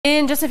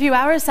In just a few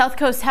hours,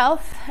 Southcoast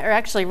Health, or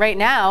actually right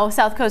now,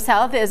 Southcoast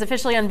Health is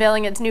officially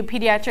unveiling its new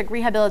pediatric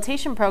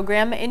rehabilitation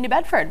program in New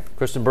Bedford.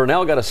 Kristen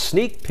Burnell got a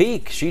sneak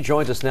peek. She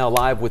joins us now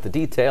live with the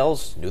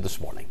details, new this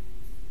morning.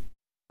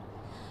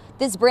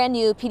 This brand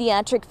new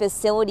pediatric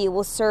facility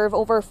will serve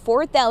over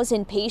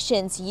 4,000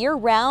 patients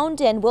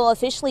year-round and will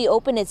officially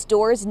open its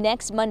doors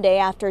next Monday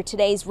after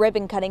today's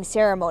ribbon-cutting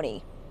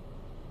ceremony.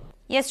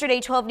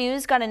 Yesterday, 12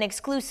 News got an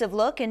exclusive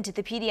look into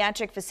the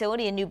pediatric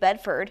facility in New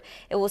Bedford.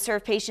 It will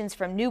serve patients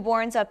from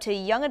newborns up to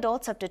young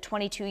adults up to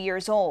 22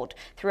 years old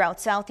throughout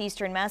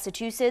southeastern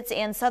Massachusetts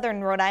and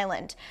southern Rhode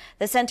Island.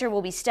 The center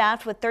will be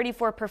staffed with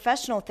 34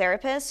 professional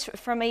therapists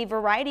from a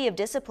variety of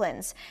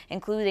disciplines,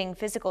 including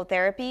physical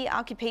therapy,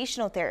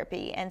 occupational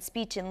therapy, and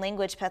speech and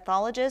language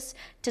pathologists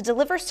to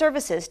deliver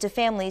services to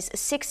families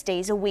 6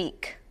 days a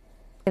week.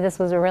 This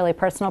was a really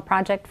personal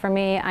project for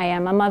me. I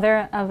am a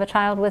mother of a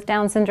child with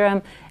Down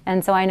syndrome,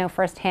 and so I know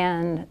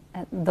firsthand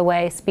the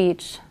way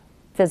speech,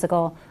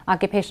 physical,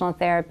 occupational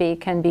therapy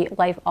can be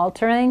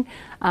life-altering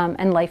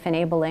and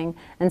life-enabling.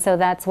 And so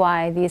that's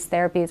why these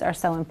therapies are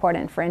so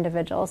important for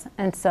individuals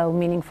and so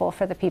meaningful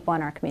for the people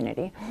in our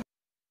community.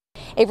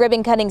 A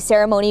ribbon-cutting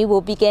ceremony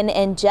will begin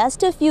in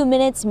just a few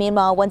minutes.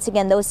 Meanwhile, once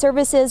again, those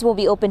services will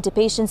be open to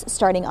patients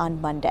starting on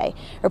Monday.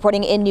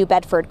 Reporting in New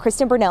Bedford,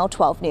 Kristen Burnell,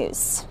 12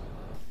 News.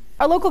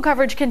 Our local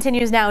coverage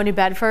continues now in New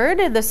Bedford.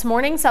 This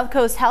morning,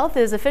 Southcoast Health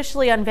is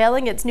officially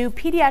unveiling its new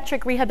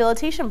pediatric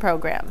rehabilitation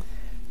program.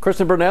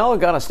 Kristen Burnell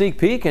got a sneak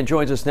peek and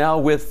joins us now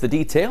with the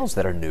details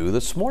that are new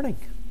this morning.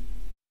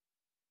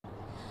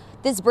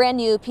 This brand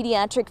new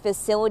pediatric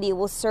facility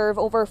will serve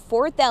over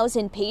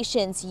 4,000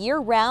 patients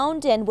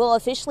year-round and will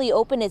officially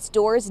open its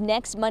doors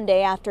next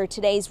Monday after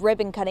today's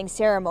ribbon-cutting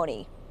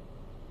ceremony.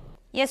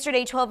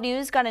 Yesterday, 12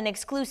 News got an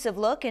exclusive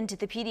look into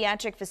the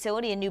pediatric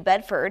facility in New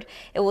Bedford.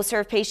 It will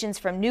serve patients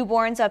from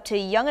newborns up to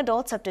young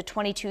adults up to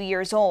 22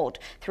 years old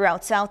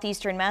throughout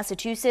southeastern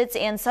Massachusetts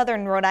and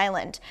southern Rhode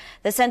Island.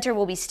 The center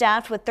will be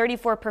staffed with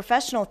 34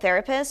 professional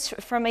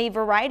therapists from a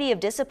variety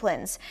of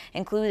disciplines,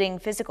 including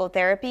physical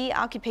therapy,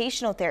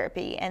 occupational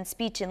therapy, and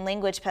speech and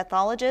language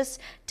pathologists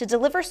to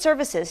deliver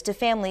services to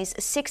families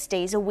 6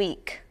 days a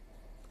week.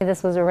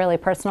 This was a really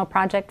personal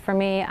project for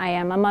me. I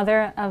am a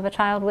mother of a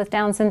child with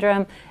Down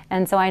syndrome,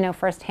 and so I know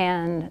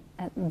firsthand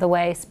the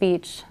way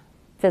speech,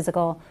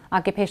 physical,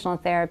 occupational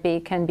therapy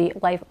can be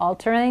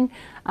life-altering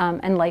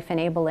and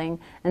life-enabling.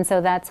 And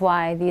so that's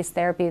why these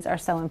therapies are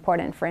so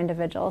important for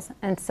individuals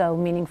and so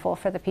meaningful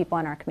for the people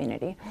in our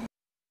community.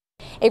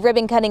 A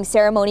ribbon-cutting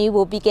ceremony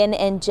will begin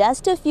in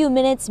just a few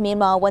minutes.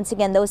 Meanwhile, once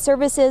again, those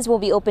services will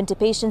be open to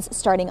patients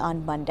starting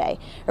on Monday.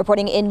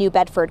 Reporting in New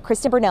Bedford,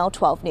 Kristen Burnell,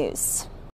 12 News.